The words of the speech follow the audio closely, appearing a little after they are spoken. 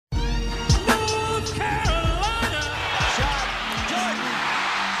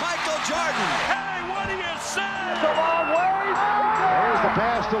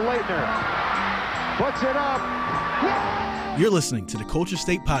to Leitner. Puts it up. You're listening to the Culture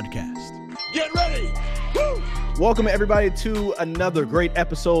State Podcast. Get ready. Woo! Welcome, everybody, to another great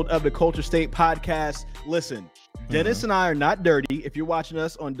episode of the Culture State Podcast. Listen, Dennis and I are not dirty. If you're watching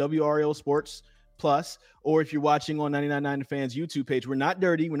us on WRL Sports Plus, or if you're watching on 99.9 The Fans YouTube page, we're not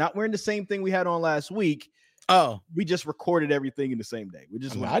dirty. We're not wearing the same thing we had on last week. Oh, we just recorded everything in the same day. We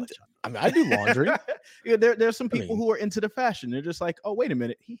just I do laundry. Yeah, there's some people who are into the fashion. They're just like, oh, wait a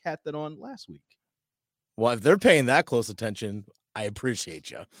minute, he had that on last week. Well, if they're paying that close attention, I appreciate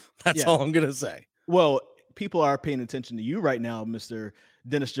you. That's all I'm gonna say. Well, people are paying attention to you right now, Mr.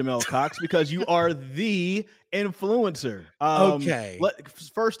 Dennis Jamel Cox, because you are the influencer. Okay.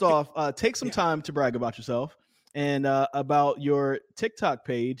 First off, take some time to brag about yourself and about your TikTok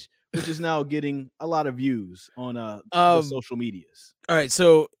page, which is now getting a lot of views on the social medias. All right.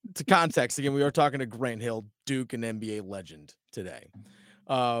 So to context, again, we are talking to Grant Hill, Duke and NBA legend today.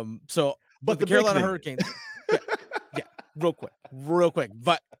 But the Carolina Hurricanes, real quick,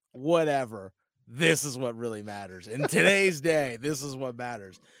 but whatever. This is what really matters. In today's day, this is what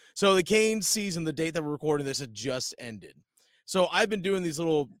matters. So the Canes season, the date that we're recording this, had just ended. So I've been doing these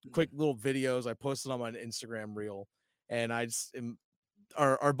quick little videos. I posted on my Instagram reel, and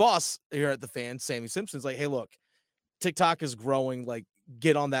our boss here at the Fan, Sammy Simpson's like, hey, look, TikTok is growing. Like,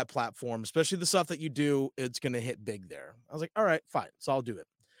 get on that platform, especially the stuff that you do. It's going to hit big there. I was like, all right, fine. So I'll do it.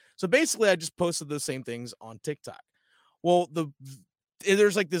 So basically, I just posted those same things on TikTok. Well,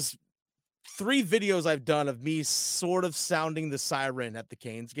 there's like this 3 videos I've done of me sort of sounding the siren at the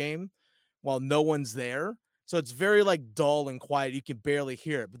Canes game while no one's there. So it's very like dull and quiet. You can barely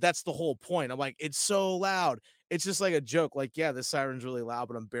hear it, but that's the whole point. I'm like, it's so loud. It's just like a joke. Like, yeah, the siren's really loud,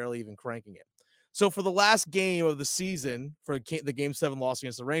 but I'm barely even cranking it. So for the last game of the season, for the Game 7 loss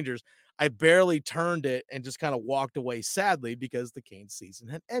against the Rangers, I barely turned it and just kind of walked away sadly because the Canes season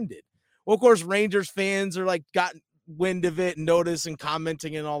had ended. Well, of course, Rangers fans are like gotten wind of it, notice and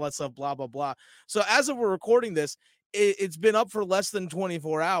commenting and all that stuff, blah, blah, blah. So as of we're recording this, it's been up for less than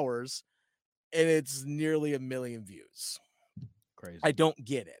 24 hours and it's nearly 1 million views. Crazy. I don't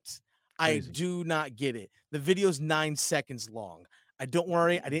get it. Crazy. I do not get it. The video's 9 seconds long. Don't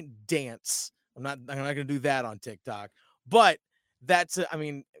worry. I didn't dance. I'm not going to do that on TikTok, but that's, I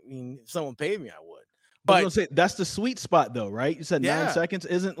mean, if someone paid me, I would. But I was gonna say, that's the sweet spot though, right? You said 9 Yeah. seconds.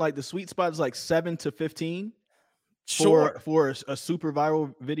 Isn't like the sweet spot is like 7 to 15 sure, for a super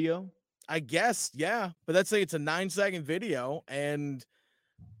viral video? I guess, yeah. But that's like it's a 9-second video, and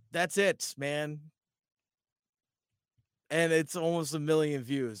that's it, man. And it's almost 1 million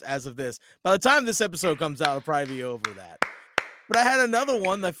views as of this. By the time this episode comes out, it'll probably be over that. But I had another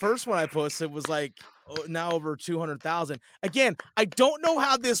one. The first one I posted was like now over 200,000. Again, I don't know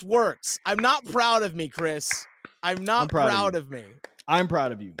how this works. I'm not proud of me, Chris. I'm not proud of me. I'm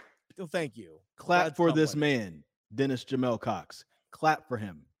proud of you. Well, thank you. Clap Glad for this somebody- man, Dennis Jamel Cox. Clap for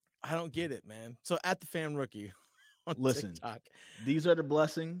him. I don't get it, man. So at the Fan Rookie on Listen, TikTok. these are the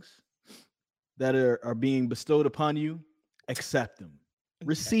blessings that are being bestowed upon you. Accept them.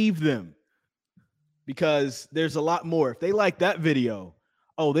 Receive them. Because there's a lot more. If they like that video,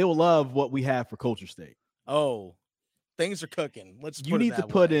 they will love what we have for Culture State. Oh, things are cooking. You need to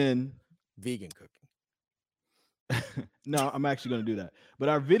put in vegan cooking. No, I'm actually going to do that. But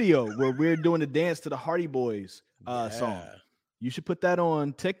our video where we're doing the dance to the Hardy Boys song, you should put that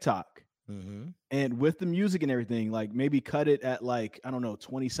on TikTok. Mm-hmm. And with the music and everything, like maybe cut it at like, I don't know,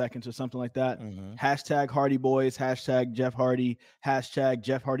 20 seconds or something like that. Mm-hmm. Hashtag Hardy Boys, hashtag Jeff Hardy, hashtag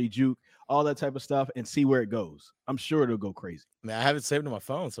Jeff Hardy Juke, all that type of stuff, and see where it goes. I'm sure it'll go crazy. I mean, I have it saved on my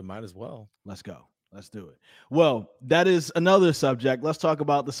phone, so might as well. Let's go. Let's do it. Well, that is another subject. Let's talk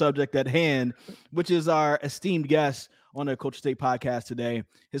about the subject at hand, which is our esteemed guest on the Culture State Podcast today.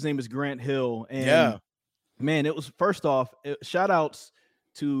 His name is Grant Hill. And man, it was first off, shout outs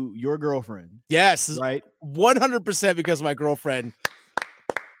to your girlfriend. Yes. Right. 100% because of my girlfriend.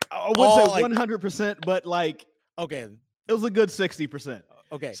 I wouldn't say 100%, but like, okay, it was a good 60%.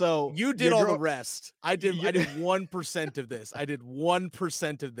 Okay. So you did all the rest. I did 1% of this. I did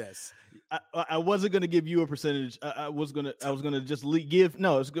 1% of this. I wasn't going to give you a percentage. I was going to just give.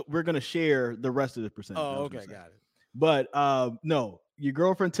 No, we're going to share the rest of the percentage. Oh, okay. Got it. But no, your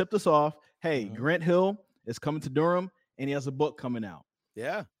girlfriend tipped us off. Hey, Grant Hill is coming to Durham and he has a book coming out.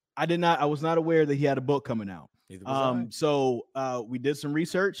 Yeah. I was not aware that he had a book coming out. Neither was I. So we did some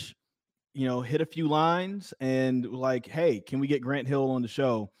research, hit a few lines and like, hey, can we get Grant Hill on the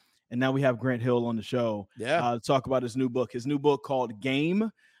show? And now we have Grant Hill on the show. Yeah. To talk about his new book called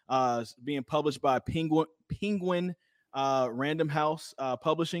Game, being published by Penguin Random House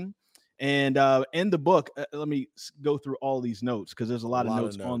Publishing. And in the book, let me go through all these notes because there's a lot of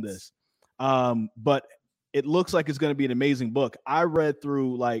notes on this. But it looks like it's going to be an amazing book. I read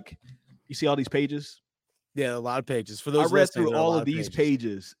through, like, you see all these pages? Yeah, a lot of pages. For those I read through all of these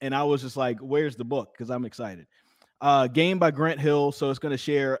pages, and I was just like, where's the book? Because I'm excited. Game by Grant Hill. So it's going to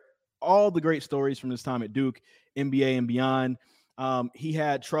share all the great stories from his time at Duke, NBA, and beyond. He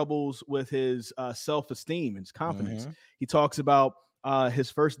had troubles with his self-esteem and his confidence. He talks about his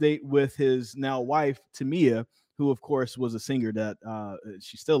first date with his now wife, Tamia, who, of course, was a singer that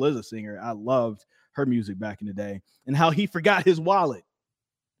she still is a singer. I loved her music back in the day, and how he forgot his wallet.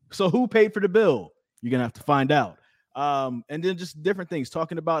 So who paid for the bill? You're going to have to find out. And then just different things,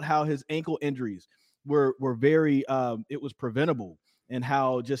 talking about how his ankle injuries were very, it was preventable, and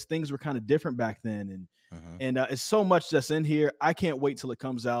how just things were kind of different back then. And it's so much that's in here. I can't wait till it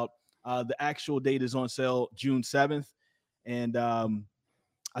comes out. The actual date is on sale June 7th. And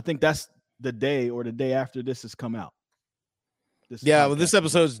I think that's the day or the day after this has come out. This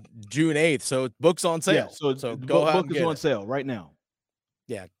episode's June 8th, so book's on sale. Yeah, so go out. Book is on sale right now.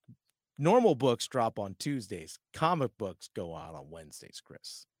 Yeah. Normal books drop on Tuesdays. Comic books go out on Wednesdays,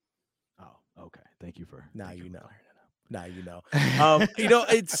 Chris. Oh, okay. Thank you for now you know. Now you know.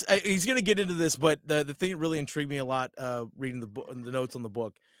 It's he's gonna get into this, but the thing that really intrigued me a lot, reading the book, the notes on the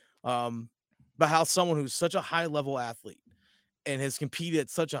book, about how someone who's such a high level athlete and has competed at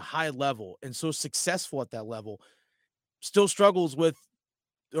such a high level and so successful at that level still struggled with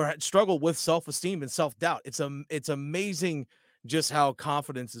self-esteem and self-doubt. It's amazing just how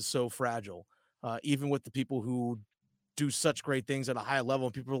confidence is so fragile, even with the people who do such great things at a high level.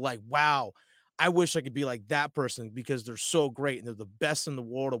 And people are like, wow, I wish I could be like that person because they're so great and they're the best in the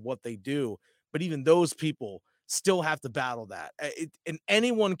world of what they do. But even those people still have to battle that. And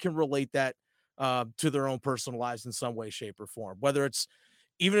anyone can relate that to their own personal lives in some way, shape, or form, whether it's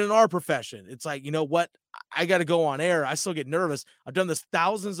even in our profession. It's like, you know what? I got to go on air. I still get nervous. I've done this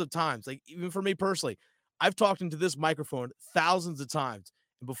thousands of times. Like, even for me personally, I've talked into this microphone thousands of times.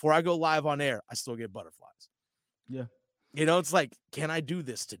 And before I go live on air, I still get butterflies. Yeah. It's like, can I do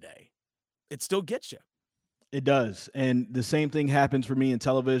this today? It still gets you. It does. And the same thing happens for me in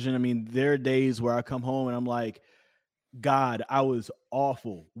television. I mean, there are days where I come home and I'm like, God, I was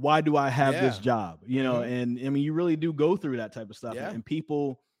awful. Why do I have this job? And I mean, you really do go through that type of stuff. Yeah. And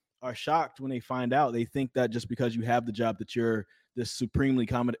people are shocked when they find out. They think that just because you have the job that you're this supremely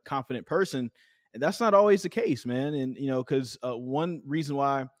confident person. And that's not always the case, man. And, because one reason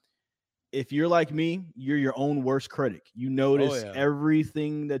why, if you're like me, you're your own worst critic. You notice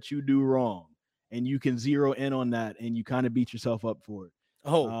everything that you do wrong, and you can zero in on that, and you kind of beat yourself up for it.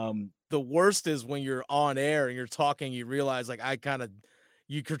 The worst is when you're on air and you're talking, you realize like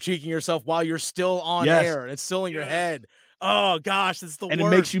you critiquing yourself while you're still on air and it's still in your head. Oh gosh, it's the worst. And it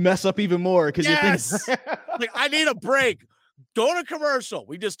makes you mess up even more because you think like, I need a break. Go to commercial.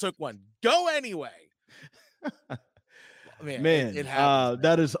 We just took one. Go anyway. Man, it happens,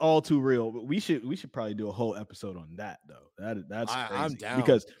 that is all too real. But we should probably do a whole episode on that though. That's crazy. I'm down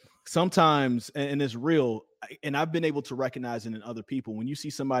because sometimes, and it's real, and I've been able to recognize it in other people. When you see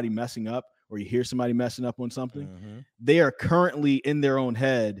somebody messing up or you hear somebody messing up on something, they are currently in their own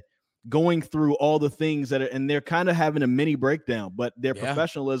head going through all the things and they're kind of having a mini breakdown, but their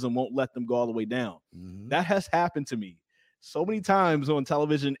professionalism won't let them go all the way down. That has happened to me so many times on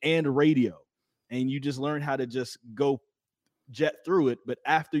television and radio, and you just learn how to just go jet through it. But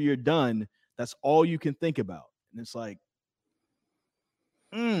after you're done, that's all you can think about. And it's like,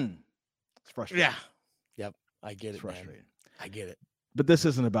 it's frustrating. Yeah. Yep. I get it. Frustrating. Man. I get it. But this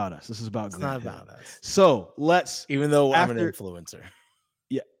isn't about us. This is about Grant Hill. Not about us. So even though I'm an influencer.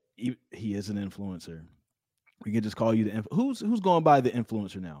 Yeah, he is an influencer. We could just call you the who's going by the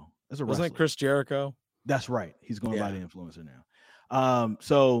influencer now? Wasn't it Chris Jericho? That's right. He's going by the influencer now.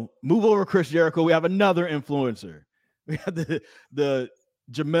 So move over, Chris Jericho. We have another influencer. We have the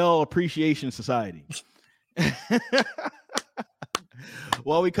Jamel Appreciation Society.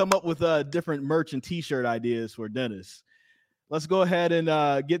 While we come up with different merch and t-shirt ideas for Dennis, let's go ahead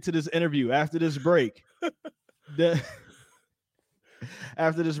and get to this interview after this break.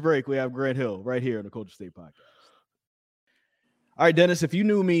 After this break, we have Grant Hill right here on the Culture State Podcast. All right, Dennis, if you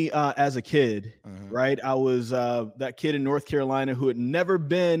knew me as a kid, right, I was that kid in North Carolina who had never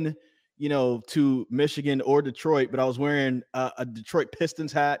been, to Michigan or Detroit, but I was wearing a Detroit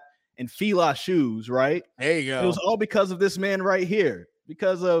Pistons hat and Fila shoes, right? There you go. It was all because of this man right here,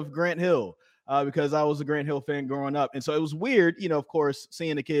 because of Grant Hill, because I was a Grant Hill fan growing up. And so it was weird, of course,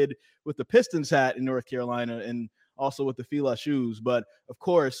 seeing a kid with the Pistons hat in North Carolina and also with the Fila shoes. But of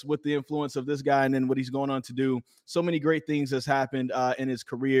course, with the influence of this guy and then what he's going on to do, so many great things has happened in his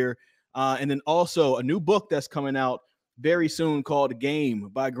career. And then also a new book that's coming out very soon called Game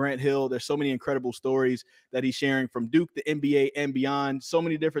by Grant Hill. There's so many incredible stories that he's sharing from Duke, the NBA, and beyond. So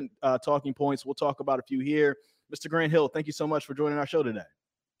many different talking points. We'll talk about a few here. Mr. Grant Hill, thank you so much for joining our show today.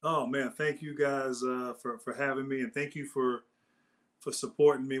 Oh man, thank you guys for having me, and thank you for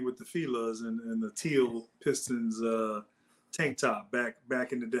supporting me with the Filas and the teal Pistons tank top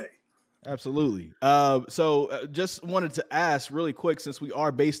back in the day. Absolutely. So just wanted to ask really quick, since we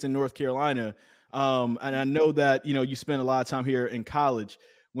are based in North Carolina, and I know that, you spent a lot of time here in college.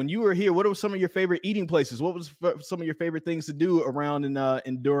 When you were here, what were some of your favorite eating places? What was some of your favorite things to do around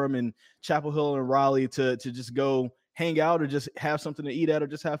in Durham and Chapel Hill and Raleigh to just go hang out or just have something to eat at or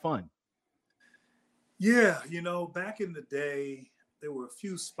just have fun? Yeah, back in the day, there were a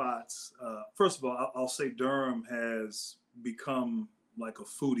few spots. First of all, I'll say Durham has become like a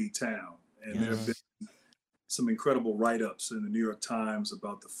foodie town, and there have been some incredible write-ups in the New York Times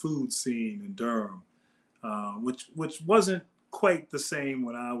about the food scene in Durham, which wasn't quite the same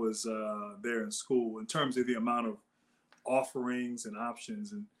when I was there in school in terms of the amount of offerings and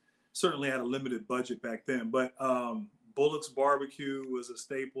options, and certainly had a limited budget back then. But Bullock's Barbecue was a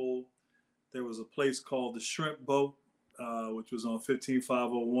staple. There was a place called the Shrimp Boat, which was on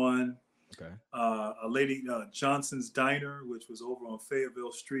 15501. Okay. A lady, Johnson's Diner, which was over on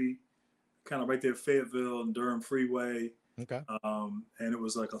Fayetteville Street, kind of right there, Fayetteville and Durham Freeway. Okay. And it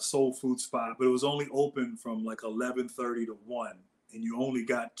was like a soul food spot, but it was only open from like 11:30 to 1, and you only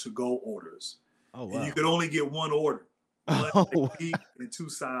got to-go orders. Oh, wow. And you could only get one order, one meat and two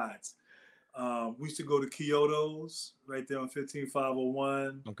sides. We used to go to Kyoto's right there on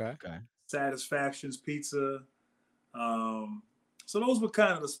 15501. Okay. Satisfactions Pizza. So those were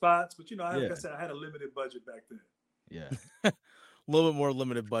kind of the spots, but like I said, I had a limited budget back then. Yeah. A little bit more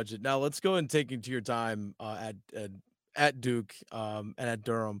limited budget. Now let's go and take into your time at Duke and at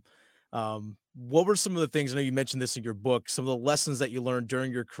Durham. What were some of the things? I know you mentioned this in your book. Some of the lessons that you learned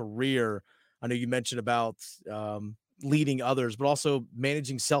during your career. I know you mentioned about leading others, but also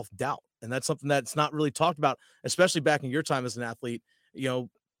managing self-doubt, and that's something that's not really talked about, especially back in your time as an athlete. We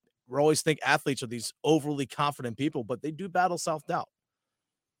always think athletes are these overly confident people, but they do battle self-doubt.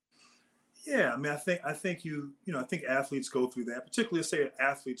 Yeah, I mean, I think I think athletes go through that, particularly say an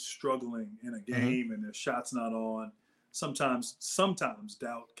athlete's struggling in a game and their shot's not on. Sometimes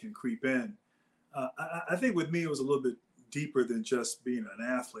doubt can creep in. I think with me, it was a little bit deeper than just being an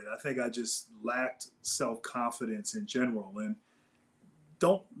athlete. I think I just lacked self-confidence in general, and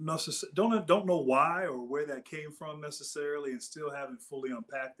don't know why or where that came from necessarily, and still haven't fully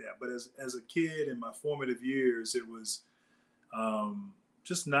unpacked that. But as a kid in my formative years, it was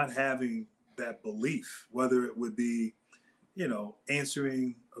just not having that belief, whether it would be,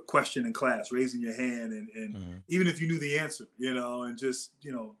 answering a question in class, raising your hand, and even if you knew the answer, and just,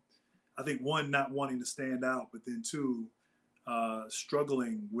 I think one, not wanting to stand out, but then two,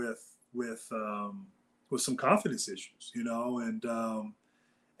 struggling with some confidence issues,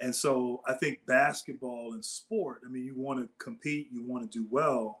 and so I think basketball and sport, I mean, you want to compete, you want to do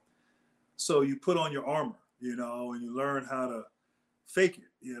well, so you put on your armor, and you learn how to fake it,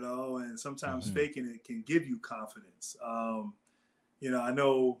 and sometimes faking it can give you confidence. I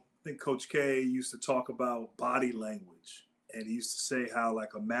think Coach K used to talk about body language, and he used to say how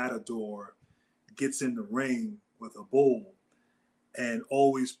like a matador gets in the ring with a bull and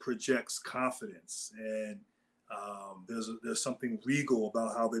always projects confidence. And there's something regal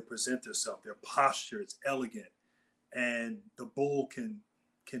about how they present themselves, their posture, it's elegant, and the bull can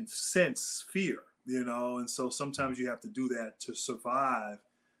sense fear. And so sometimes you have to do that to survive,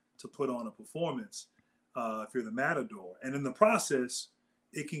 to put on a performance if you're the matador. And in the process,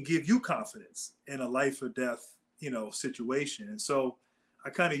 it can give you confidence in a life or death, situation. And so I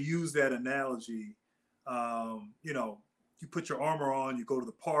kind of use that analogy. You put your armor on, you go to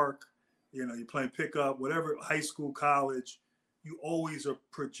the park, you're playing pickup, whatever, high school, college, you always are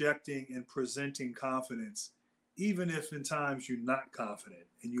projecting and presenting confidence, even if in times you're not confident,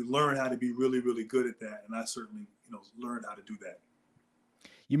 and you learn how to be really, really good at that. And I certainly, learned how to do that.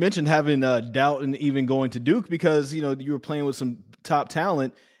 You mentioned having doubt and even going to Duke because, you were playing with some top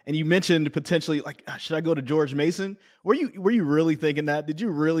talent, and you mentioned potentially like, should I go to George Mason? Were you really thinking that? Did you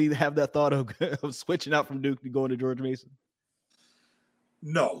really have that thought of switching out from Duke to going to George Mason?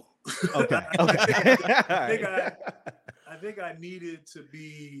 No. Okay. I think I needed to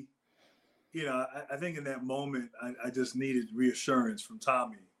be, I think in that moment, I just needed reassurance from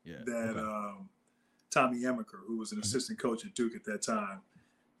Tommy Tommy Emiker, who was an assistant coach at Duke at that time,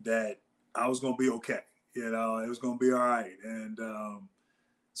 that I was going to be okay. It was going to be all right. And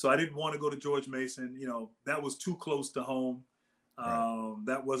so I didn't want to go to George Mason. That was too close to home.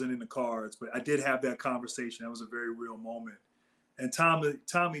 That wasn't in the cards, but I did have that conversation. That was a very real moment. And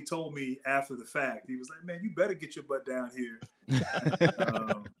Tommy told me after the fact, he was like, "Man, you better get your butt down here."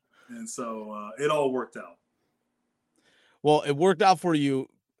 And so it all worked out. Well, it worked out for you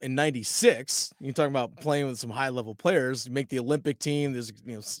in '96. You're talking about playing with some high-level players. You make the Olympic team. There's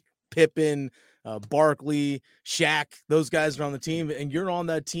Pippen, Barkley, Shaq. Those guys are on the team, and you're on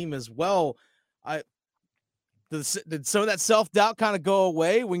that team as well. Did some of that self-doubt kind of go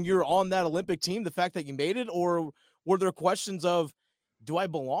away when you're on that Olympic team, the fact that you made it, or were there questions of, do I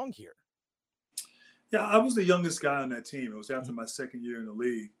belong here? Yeah, I was the youngest guy on that team. It was after my second year in the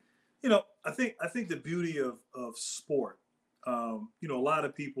league. I think the beauty of sport, a lot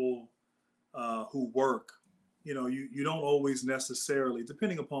of people who work, you don't always necessarily,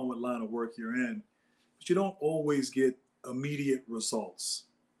 depending upon what line of work you're in, but you don't always get immediate results.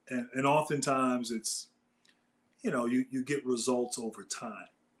 And oftentimes it's, you get results over time.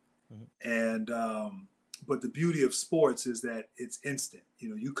 And, but the beauty of sports is that it's instant.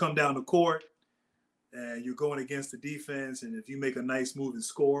 You come down the court and you're going against the defense. And if you make a nice move and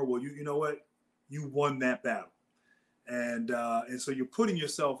score, well, you know what? You won that battle. And so you're putting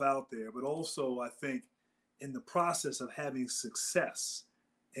yourself out there, but also I think in the process of having success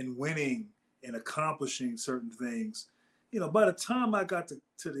and winning and accomplishing certain things, by the time I got to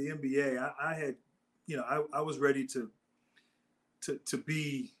the NBA, I had, I was ready to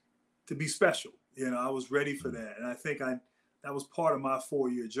be special. I was ready for that. And I think that was part of my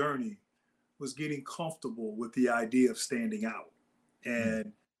 4-year journey, was getting comfortable with the idea of standing out.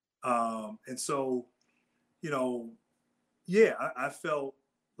 And so, I felt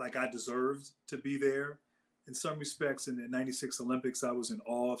like I deserved to be there. In some respects, in the '96 Olympics, I was in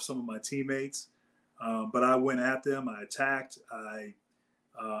awe of some of my teammates, but I went at them, I attacked,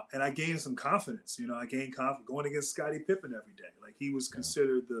 and I gained some confidence. I gained confidence going against Scottie Pippen every day. Like, he was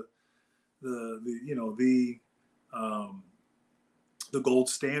considered the gold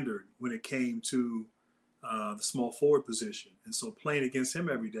standard when it came to the small forward position. And so playing against him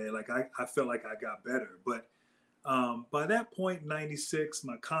every day, like I felt like I got better. But by that point in '96,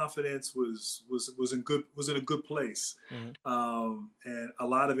 my confidence was in a good place. And a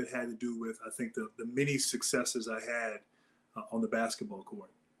lot of it had to do with, I think, the many successes I had on the basketball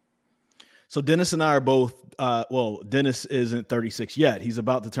court. So Dennis and I are both, Dennis isn't 36 yet. He's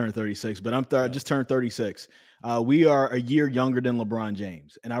about to turn 36, but I just turned 36. We are a year younger than LeBron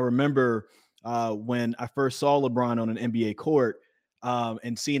James. And I remember when I first saw LeBron on an NBA court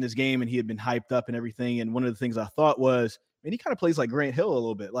and seeing his game, and he had been hyped up and everything. And one of the things I thought was, man, he kind of plays like Grant Hill a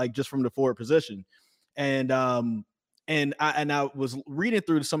little bit, like just from the forward position. And I was reading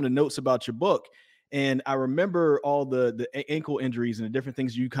through some of the notes about your book, and I remember all the ankle injuries and the different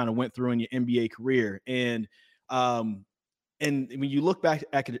things you kind of went through in your NBA career. And when you look back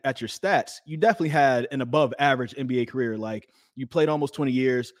at your stats, you definitely had an above average NBA career. Like, you played almost 20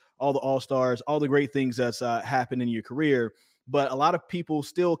 years, all the All-Stars, all the great things that's happened in your career. But a lot of people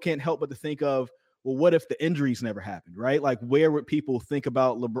still can't help but to think of, well, what if the injuries never happened, right? Like, where would people think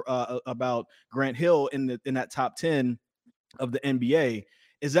about Grant Hill in that top 10 of the NBA?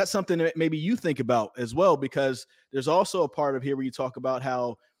 Is that something that maybe you think about as well? Because there's also a part of here where you talk about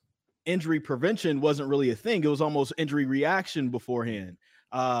how injury prevention wasn't really a thing. It was almost injury reaction beforehand.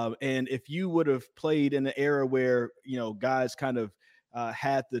 And if you would have played in an era where, guys kind of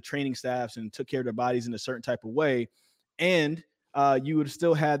had the training staffs and took care of their bodies in a certain type of way, and you would have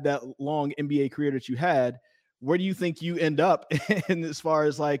still had that long NBA career that you had, where do you think you end up in as far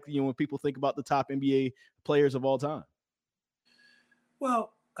as, like, when people think about the top NBA players of all time?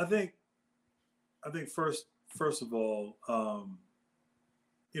 Well, I think first of all,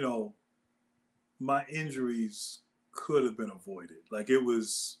 my injuries could have been avoided. Like, it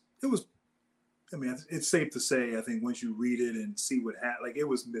was, I mean, it's safe to say, I think once you read it and see what happened, like, it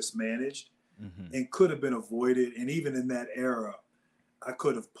was mismanaged and could have been avoided. And even in that era, I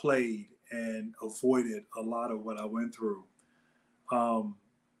could have played and avoided a lot of what I went through.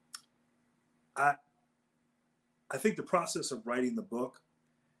 I think the process of writing the book,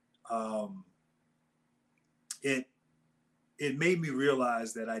 it made me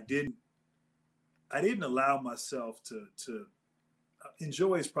realize that I didn't allow myself to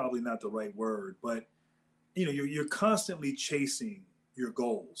enjoy is probably not the right word, but you're constantly chasing your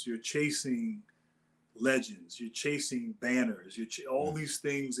goals. You're chasing legends. You're chasing banners. All these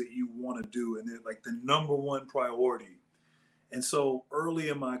things that you want to do, and they're like the number one priority. And so early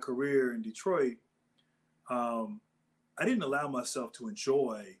in my career in Detroit, I didn't allow myself to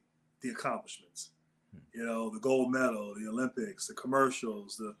enjoy the accomplishments. The gold medal, the Olympics, the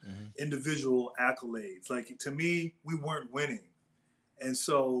commercials, the individual accolades. Like, to me, we weren't winning. And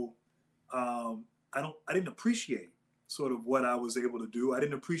so I didn't appreciate sort of what I was able to do. I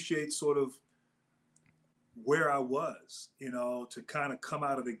didn't appreciate sort of where I was, to kind of come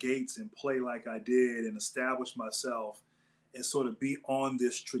out of the gates and play like I did and establish myself and sort of be on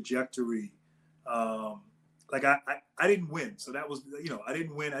this trajectory. Like I didn't win. So that was, I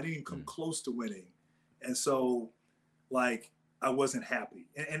didn't win. I didn't even come close to winning. And so like, I wasn't happy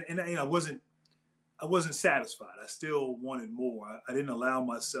and I wasn't satisfied. I still wanted more. I didn't allow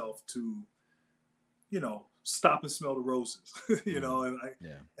myself to, stop and smell the roses,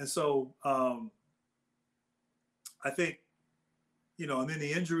 and so I think, and then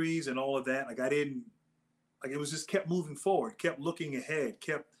the injuries and all of that, like it was just kept moving forward, kept looking ahead,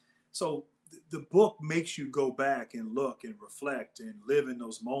 so the book makes you go back and look and reflect and live in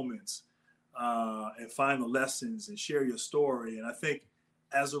those moments and find the lessons and share your story. And I think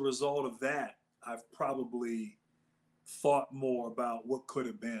as a result of that, I've probably thought more about what could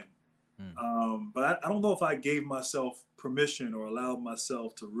have been. But I don't know if I gave myself permission or allowed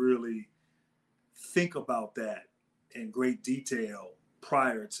myself to really think about that in great detail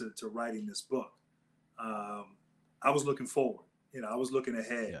prior to writing this book. I was looking forward, I was looking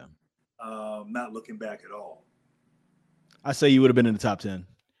ahead, not looking back at all. I say you would have been in the top 10.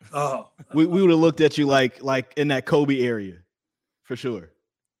 Oh, we would have looked at you like in that Kobe area for sure.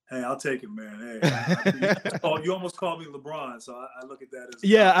 Hey, I'll take it, man. Hey, you almost called me LeBron, so I look at that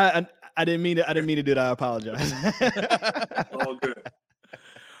as I didn't mean to do that. I apologize. All good.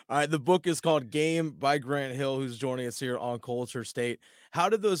 All right, the book is called Game by Grant Hill, who's joining us here on Culture State. How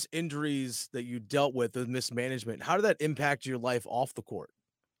did those injuries that you dealt with, the mismanagement, how did that impact your life off the court?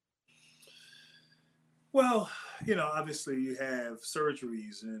 Well, obviously you have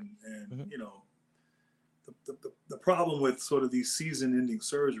surgeries and the problem with sort of these season-ending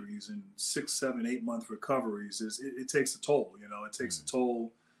surgeries and 6, 7, 8 month recoveries is it takes a toll. It takes a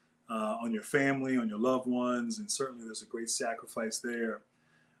toll on your family, on your loved ones, and certainly there's a great sacrifice there.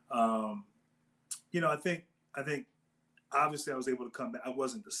 I think obviously I was able to come back. I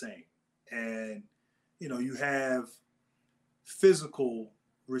wasn't the same, and you have physical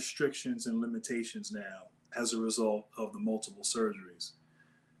restrictions and limitations now as a result of the multiple surgeries.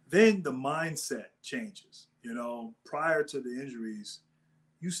 Then the mindset changes. Prior to the injuries,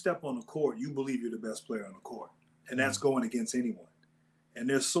 you step on the court, you believe you're the best player on the court, and that's going against anyone. And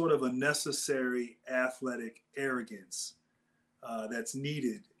there's sort of a necessary athletic arrogance that's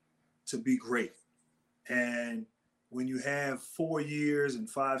needed to be great. And when you have 4 years and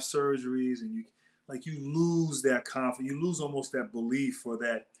 5 surgeries, and you lose that confidence, you lose almost that belief or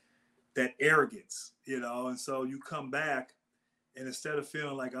that arrogance, and so you come back, and instead of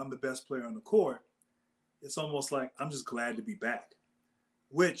feeling like I'm the best player on the court, it's almost like I'm just glad to be back,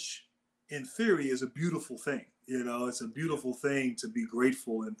 which in theory is a beautiful thing. It's a beautiful thing to be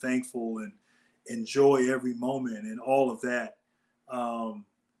grateful and thankful and enjoy every moment and all of that.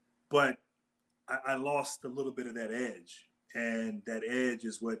 But I lost a little bit of that edge, and that edge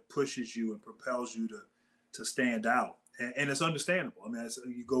is what pushes you and propels you to stand out. And it's understandable. I mean,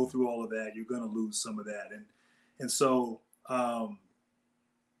 you go through all of that, you're going to lose some of that. And so, I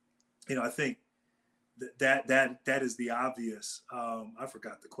think that is the obvious. I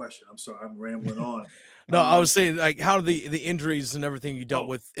forgot the question. I'm sorry, I'm rambling on. No, I was saying, like, how do the injuries and everything you dealt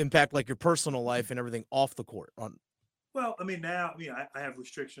with impact like your personal life and everything off the court? Well, I mean, now, I have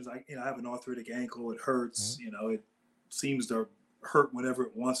restrictions. I have an arthritic ankle. It hurts. It seems to hurt whenever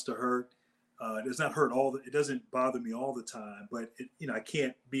it wants to hurt. It does not hurt it doesn't bother me all the time, but I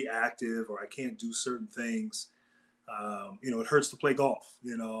can't be active or I can't do certain things. It hurts to play golf,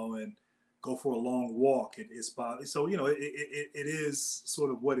 and go for a long walk. It's bothering. So, it is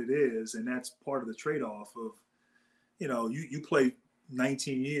sort of what it is. And that's part of the trade-off of, you play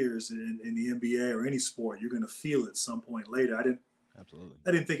 19 years in the NBA or any sport, you're going to feel it some point later. I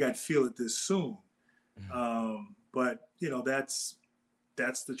didn't think I'd feel it this soon. But that's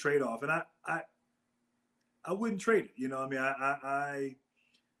the trade-off. And I wouldn't trade it. I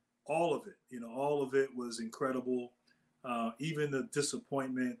all of it was incredible. Even the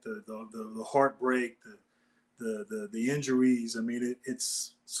disappointment, the heartbreak, the injuries. I mean,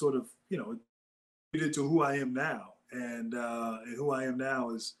 it's sort of, related to who I am now. And who I am now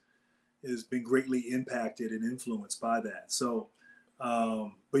has been greatly impacted and influenced by that. So,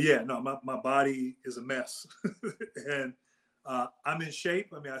 but yeah, no, my body is a mess, and I'm in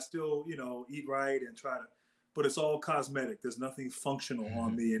shape. I mean, I still, eat right and try to, but it's all cosmetic. There's nothing functional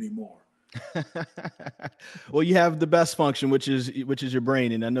on me anymore. Well, you have the best function, which is your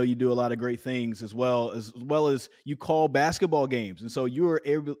brain, and I know you do a lot of great things as well as you call basketball games, and so you were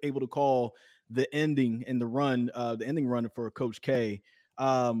able to call the ending and the ending run for Coach K.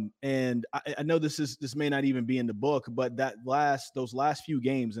 And I know this may not even be in the book, but those last few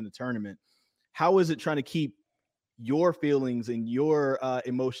games in the tournament, how is it trying to keep your feelings and your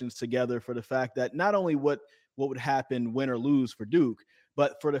emotions together for the fact that not only what would happen, win or lose for Duke,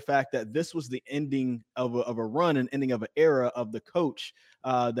 but for the fact that this was the ending of a run and ending of an era of the coach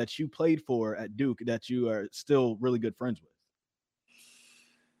that you played for at Duke that you are still really good friends with?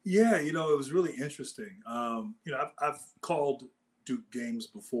 Yeah, it was really interesting. I've called Duke games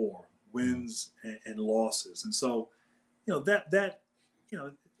before, wins and losses, and so that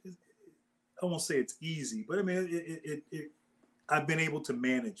I won't say it's easy, but I mean I've been able to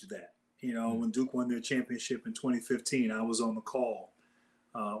manage that. When Duke won their championship in 2015, I was on the call.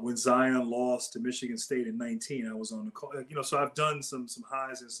 When Zion lost to Michigan State in 19, I was on the call. So I've done some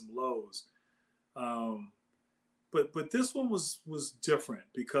highs and some lows. But this one was different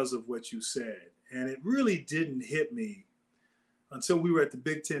because of what you said, and it really didn't hit me until we were at the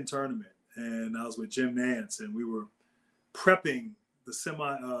Big Ten tournament, and I was with Jim Nantz, and we were prepping the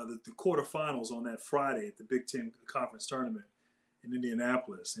the quarterfinals on that Friday at the Big Ten conference tournament in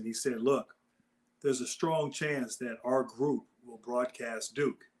Indianapolis, and he said, "Look, there's a strong chance that our group will broadcast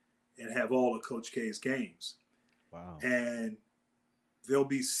Duke and have all of Coach K's games. Wow! And there'll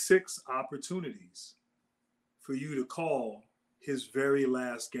be 6 opportunities for you to call his very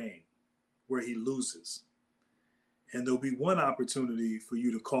last game where he loses. And there'll be 1 opportunity for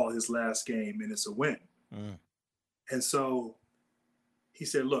you to call his last game and it's a win." And so he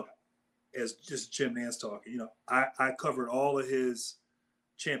said, "Look, as just Jim Nantz talking, I covered all of his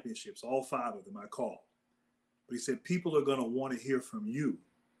championships, all 5 of them I called. But he said, people are going to want to hear from you.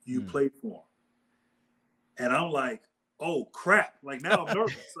 You played for him." And I'm like, oh, crap. Like, now I'm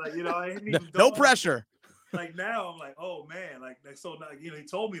nervous. Like, I ain't even no pressure. Like, now I'm like, oh, man. Like, so now, he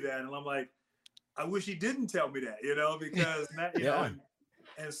told me that. And I'm like, I wish he didn't tell me that, because that, know.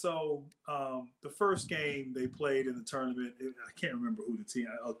 And so the first game they played in the tournament, I can't remember who the team,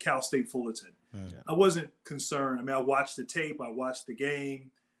 Cal State Fullerton. I wasn't concerned. I mean, I watched the tape. I watched the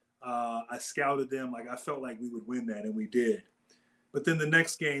game. I scouted them. Like, I felt like we would win that, and we did. But then the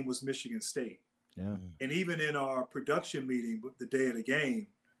next game was Michigan State. Yeah. And even in our production meeting the day of the game,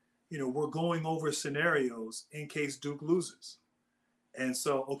 we're going over scenarios in case Duke loses. And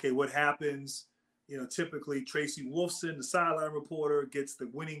so, okay, what happens? Typically Tracy Wolfson, the sideline reporter, gets the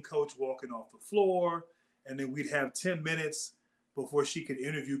winning coach walking off the floor, and then we'd have 10 minutes before she could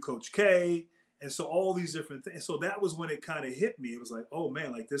interview Coach K. And so all these different things. So that was when it kind of hit me. It was like, oh,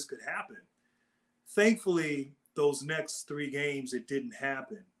 man, like this could happen. Thankfully, those next 3 games, it didn't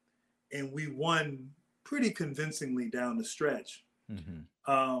happen. And we won pretty convincingly down the stretch.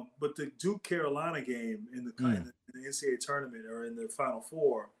 But the Duke-Carolina game in the NCAA tournament or in the Final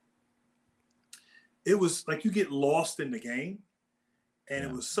Four, it was like you get lost in the game. And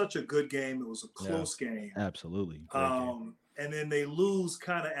it was such a good game. It was a close game. Absolutely. And then they lose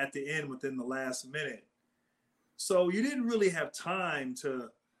kind of at the end within the last minute. So you didn't really have time to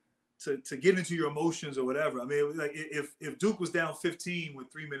get into your emotions or whatever. I mean, it was like if Duke was down 15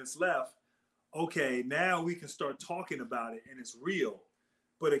 with 3 minutes left, okay, now we can start talking about it and it's real.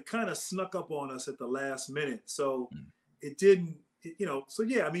 But it kind of snuck up on us at the last minute. So it didn't, so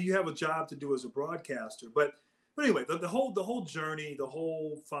yeah, I mean, you have a job to do as a broadcaster. But anyway, the whole journey, the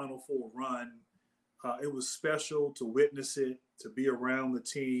whole Final Four run, it was special to witness it, to be around the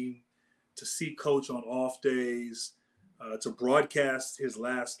team, to see Coach on off days, to broadcast his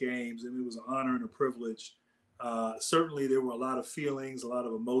last games. And it was an honor and a privilege. Certainly there were a lot of feelings, a lot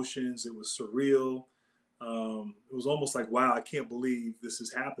of emotions. It was surreal. It was almost like, wow, I can't believe this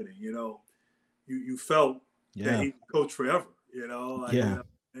is happening. You felt that he coached forever, and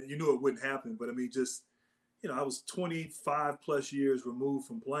you knew it wouldn't happen. But I mean, just, I was 25 plus years removed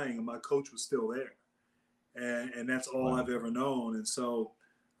from playing and my coach was still there. And that's all I've ever known. And so,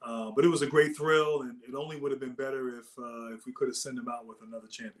 but it was a great thrill, and it only would have been better if we could have sent him out with another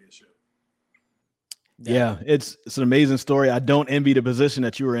championship. Yeah, it's an amazing story. I don't envy the position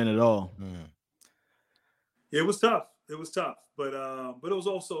that you were in at all. It was tough. But it was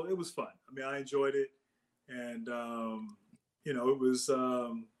also, it was fun. I mean, I enjoyed it. And, it was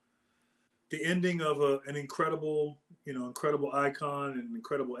the ending of an incredible icon and an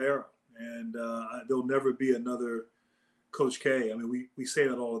incredible era. And there'll never be another Coach K. I mean, we say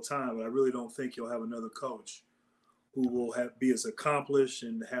that all the time, but I really don't think you'll have another coach who will be as accomplished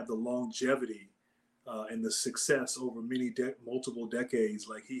and have the longevity and the success over multiple decades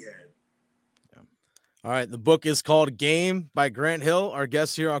like he had. Yeah. All right. The book is called Game by Grant Hill, our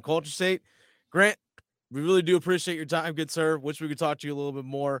guest here on Culture State. Grant, We really do appreciate your time, good sir. Wish we could talk to you a little bit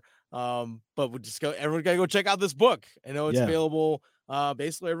more. But we just everyone gotta go check out this book. I know it's available.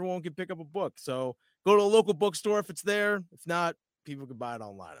 Basically everyone can pick up a book. So go to a local bookstore if it's there. If not, people can buy it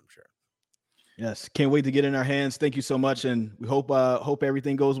online, I'm sure. Yes, can't wait to get in our hands. Thank you so much, and we hope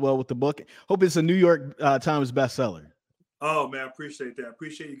everything goes well with the book. Hope it's a New York Times bestseller. Oh man, I appreciate that.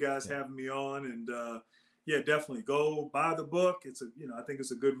 Appreciate you guys having me on, and yeah, definitely go buy the book. It's I think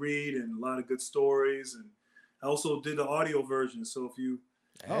it's a good read and a lot of good stories. And I also did the audio version, so if you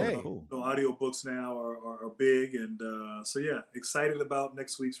cool. Audio books now are big, and so yeah, excited about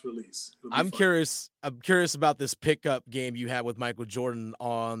next week's release. I'm curious about this pickup game you had with Michael Jordan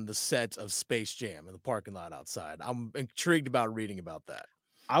on the set of Space Jam in the parking lot outside. I'm intrigued about reading about that.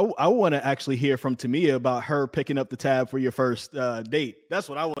 I want to actually hear from Tamia about her picking up the tab for your first date. That's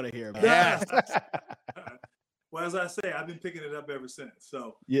what I want to hear about. Yes. Well, as I say, I've been picking it up ever since.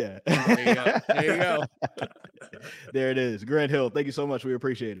 So yeah, there you go. There you go. There it is. Grant Hill, thank you so much. We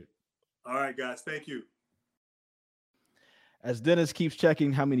appreciate it. All right, guys. Thank you. As Dennis keeps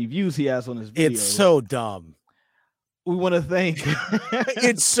checking how many views he has on his video, it's so dumb. We want to thank.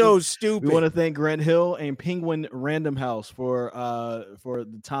 It's so stupid. We want to thank Grant Hill and Penguin Random House for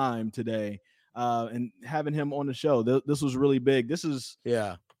the time today and having him on the show. This was really big. This is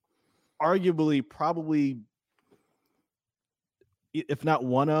arguably probably, if not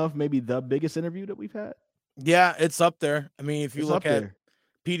one of, maybe the biggest interview that we've had. Yeah, it's up there. I mean, if you look at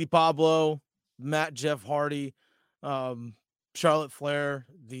Petey Pablo, Jeff Hardy, Charlotte Flair,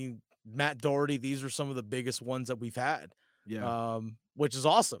 the Matt Doherty, these are some of the biggest ones that we've had. Yeah. Which is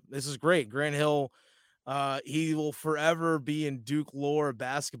awesome. This is great. Grant Hill, he will forever be in Duke lore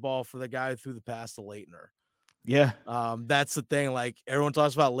basketball for the guy who threw the pass to Leitner. Yeah. That's the thing. Like everyone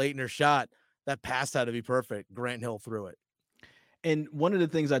talks about Leitner's shot. That pass had to be perfect. Grant Hill threw it. And one of the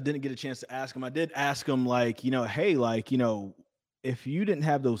things I didn't get a chance to ask him, I did ask him, like, hey, like, if you didn't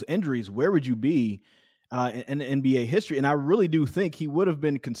have those injuries, where would you be in the NBA history? And I really do think he would have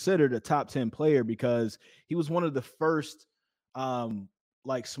been considered a top 10 player because he was one of the first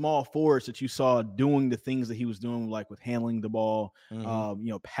like small forwards that you saw doing the things that he was doing, like with handling the ball,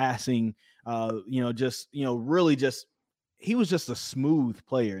 passing, really just, he was just a smooth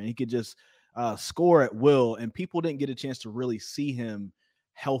player and he could just score at will. And people didn't get a chance to really see him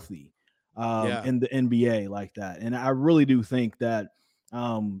healthy in the NBA like that. And I really do think that,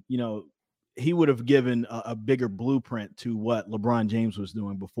 he would have given a bigger blueprint to what LeBron James was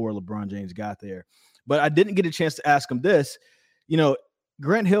doing before LeBron James got there. But I didn't get a chance to ask him this.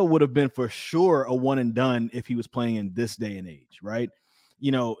 Grant Hill would have been for sure a one and done if he was playing in this day and age, right?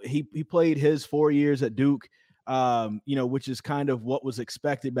 He played his 4 years at Duke, which is kind of what was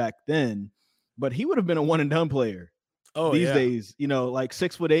expected back then. But he would have been a one and done player these days. Like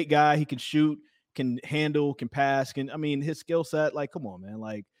 6'8" guy, he can shoot, can handle, can pass, his skill set. Like, come on, man.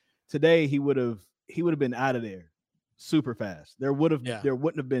 Like today, he would have been out of there super fast. There wouldn't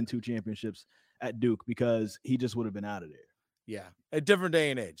have been 2 championships at Duke because he just would have been out of there. Yeah, a different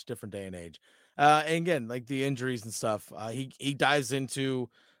day and age. And again, like the injuries and stuff, he dives into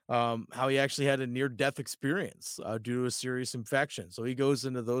how he actually had a near-death experience due to a serious infection. So he goes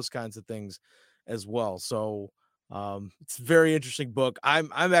into those kinds of things as well. So it's a very interesting book. I'm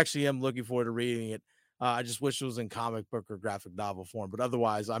looking forward to reading it. I just wish it was in comic book or graphic novel form, but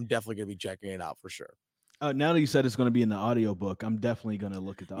otherwise, I'm definitely going to be checking it out for sure. Now that you said it's going to be in the audiobook, I'm definitely going to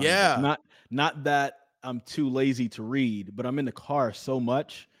look at the audiobook. Not that I'm too lazy to read, but I'm in the car so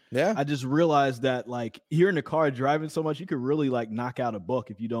much. Yeah. I just realized that, like, you're in the car driving so much, you could really like knock out a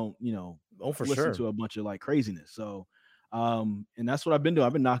book if you don't, listen to a bunch of like craziness. So, and that's what I've been doing.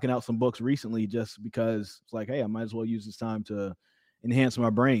 I've been knocking out some books recently just because it's like, hey, I might as well use this time to enhance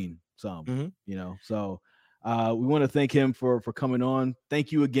my brain some, So we want to thank him for coming on.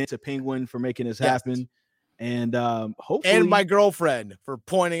 Thank you again to Penguin for making this happen. And hopefully, and my girlfriend for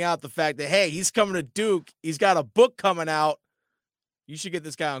pointing out the fact that, hey, he's coming to Duke. He's got a book coming out. You should get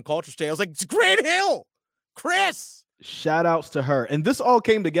this guy on Culture State. I was like, it's Grant Hill, Chris. Shout outs to her. And this all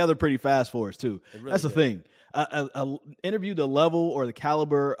came together pretty fast for us too. Really That's the thing. A interview the level or the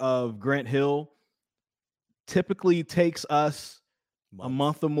caliber of Grant Hill typically takes us a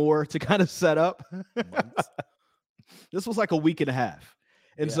month or more to kind of set up. This was like a week and a half.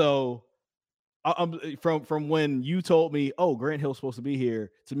 And so from when you told me, oh, Grant Hill's supposed to be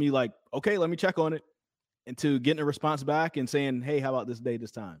here, to me, like, okay, let me check on it, and to getting a response back and saying, hey, how about this day,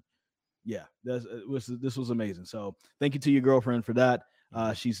 this time? Yeah, this was amazing. So thank you to your girlfriend for that.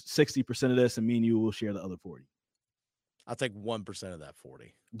 She's 60% of this, and me and you will share the other 40. I'll take 1% of that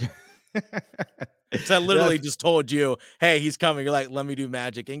 40. So I literally just told you, hey, he's coming. You're like, let me do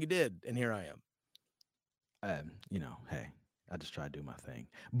magic. And you did. And here I am. Hey, I just try to do my thing,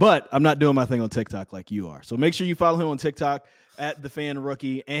 but I'm not doing my thing on TikTok like you are. So make sure you follow him on TikTok at The Fan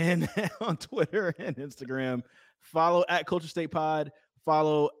Rookie and on Twitter and Instagram. Follow at Culture State Pod.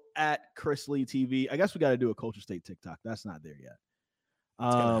 Follow at Chris Lee TV. I guess we got to do a Culture State TikTok. That's not there yet.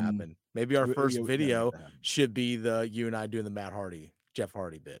 It's gonna happen. Maybe our first video should be you and I doing the Jeff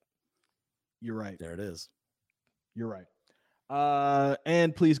Hardy bit. You're right. There it is. You're right.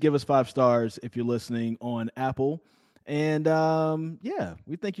 And please give us 5 stars if you're listening on Apple. And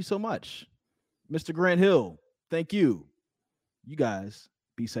we thank you so much. Mr. Grant Hill, thank you. You guys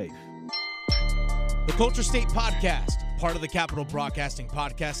be safe. The Culture State Podcast, part of the Capital Broadcasting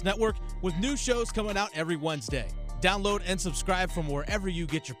Podcast Network, with new shows coming out every Wednesday. Download and subscribe from wherever you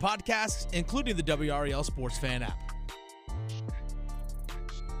get your podcasts, including the WREL Sports Fan app.